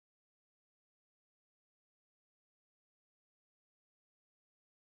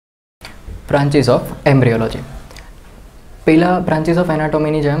Branches of એમ્બ્રિયોલોજી. પહેલા branches of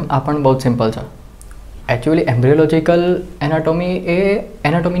એનાટોમીની જેમ આ પણ બહુ જ સિમ્પલ છે. એકચ્યુઅલી એમ્બ્રિયોલોજિકલ એનાટોમી એ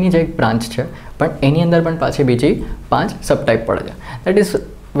એનાટોમીની જ એક બ્રાન્ચ છે, પણ એની અંદર પણ પાછી બીજી 5 સબટાઈપ પડે છે. That is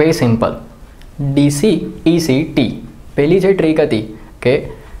very simple. DCECT પહેલી જે ટ્રીક હતી કે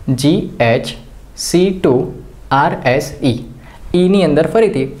GHC2RSE, ની અંદર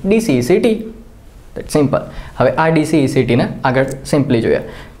ફરીથી DCECT. That simple. હવે આ DCECTને આગળ સિમ્પલી જોઈએ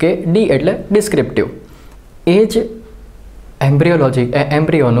કે ડી એટલે ડિસ્ક્રિપ્ટિવ. એ જ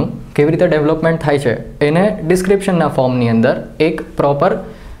એમ્બ્રિયોનું કેવી રીતે ડેવલપમેન્ટ થાય છે એને ડિસ્ક્રિપ્શનના ફોર્મની અંદર એક પ્રોપર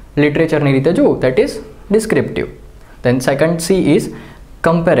લિટરેચરની રીતે જોવું, that is descriptive. Then second she is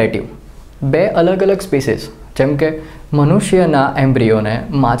comparative. બે અલગ અલગ સ્પીસીસ જેમ કે મનુષ્યના એમ્બ્રિયોને,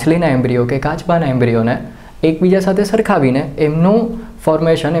 માછલીના એમ્બ્રિયો કે કાચબાના એમ્બ્રિયોને એકબીજા સાથે સરખાવીને એમનું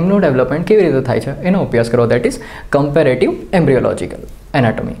ફોર્મેશન, એમનું ડેવલપમેન્ટ કેવી રીતે થાય છે એનો અભ્યાસ કરો, that is comparative એમ્બ્રિયોલોજિકલ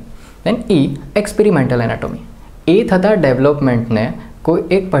anatomy. Then experimental anatomy. એ થતા ડેવલપમેન્ટને કોઈ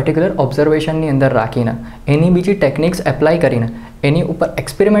એક પર્ટિક્યુલર ઓબ્ઝર્વેશનની અંદર રાખીને, એની બીજી ટેકનિક્સ એપ્લાય કરીને, એની ઉપર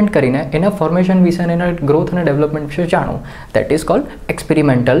એક્સપેરિમેન્ટ કરીને એના ફોર્મેશન વિશે અને એના ગ્રોથ અને ડેવલપમેન્ટ વિશે જાણવું, that is called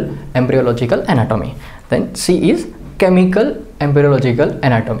experimental એમ્બ્રિયોલોજિકલ anatomy. Then she is chemical એમ્બ્રિયોલોજિકલ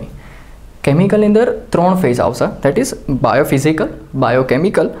anatomy. કેમિકલની અંદર 3 ફેઝ આવશે, દેટ ઇઝ બાયોફિઝિકલ,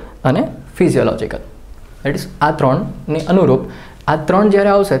 બાયોકેમિકલ અને ફિઝિયોલોજિકલ. દેટ ઇઝ આ 3ની અનુરૂપ આ 3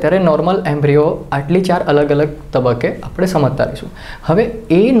 જ્યારે આવશે ત્યારે નોર્મલ એમ્બ્રિયો આટલી 4 અલગ અલગ તબક્કે આપણે સમજતા રહીશું. હવે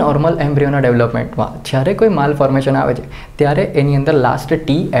એ નોર્મલ એમ્બ્રિયોના ડેવલપમેન્ટમાં જ્યારે કોઈ માલ ફોર્મેશન આવે છે ત્યારે એની અંદર લાસ્ટ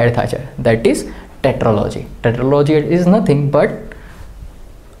ટી એડ થાય છે, that is ટેટ્રોલોજી. ટેટ્રોલોજી is nothing but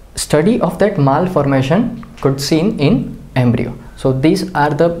study of that માલ formation could seen in embryo. So these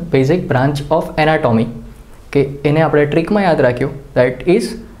are the basic branch of anatomy કે એને આપણે ટ્રીકમાં યાદ રાખ્યું, that is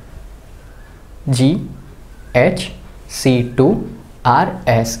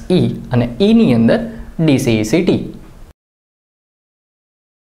GHC2RSE અને ની અંદર DCECT.